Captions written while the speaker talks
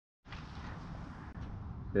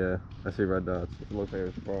Yeah, I see red dots. It looks like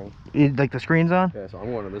it's wrong. Like the screen's on? Yeah, so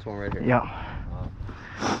I'm going to this one right here. Yeah.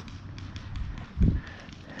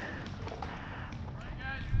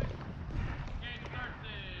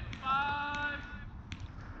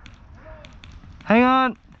 Hang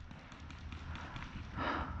on.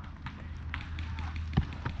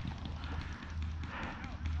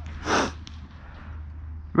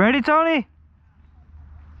 Ready, Tony?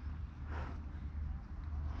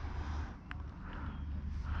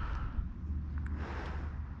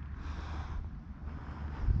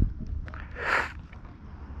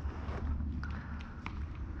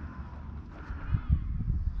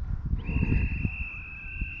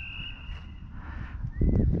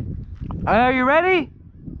 Are you ready?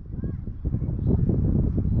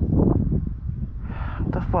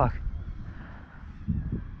 What the fuck?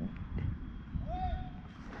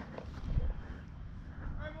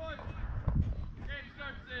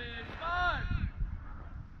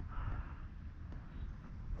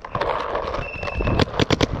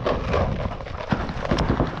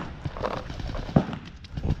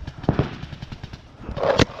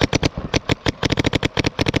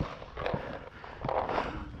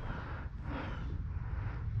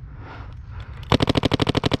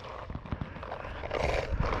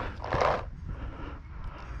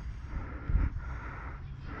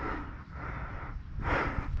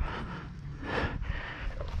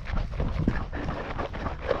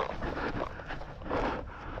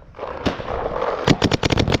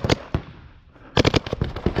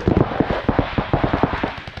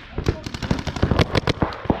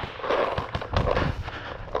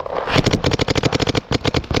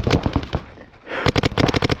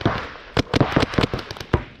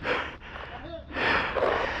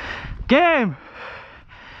 Game!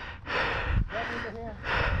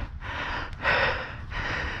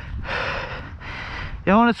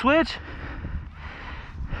 You want to switch?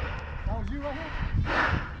 That was you right here?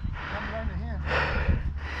 I'm right in the hand.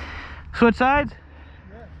 Switch sides?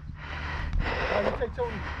 Yeah. You take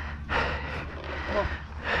Tony. Come on.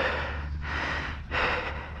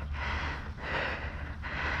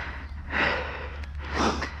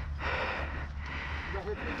 You got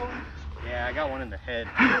hit too, Tony? Yeah, I got one in the head.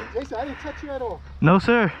 Jason, I didn't touch you at all. No,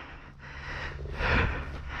 sir.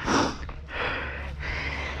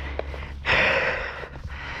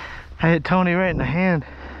 I hit Tony right in the hand.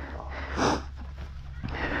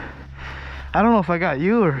 I don't know if I got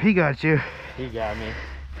you or he got you. He got me.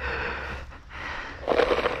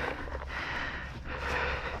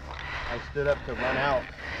 I stood up to run out.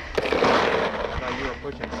 Thought you were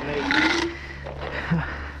pushing snake.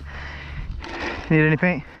 Need any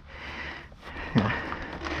paint?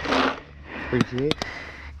 Appreciate.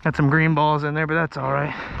 Got some green balls in there, but that's all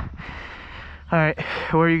right. All right,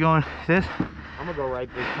 where are you going? This? I'm gonna go right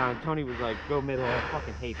this time. Tony was like, go middle. I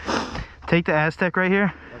fucking hate that. Take the Aztec right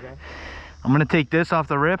here. Okay. I'm gonna take this off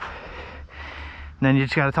the rip. And then you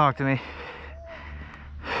just gotta talk to me.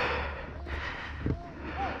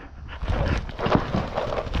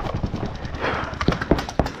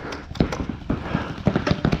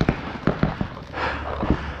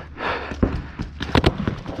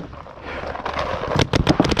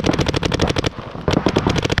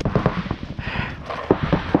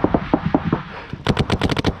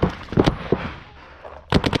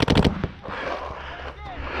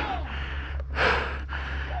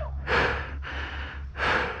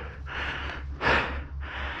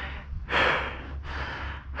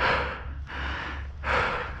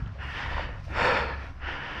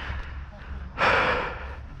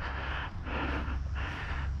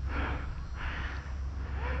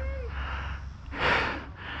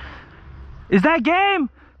 Is that game?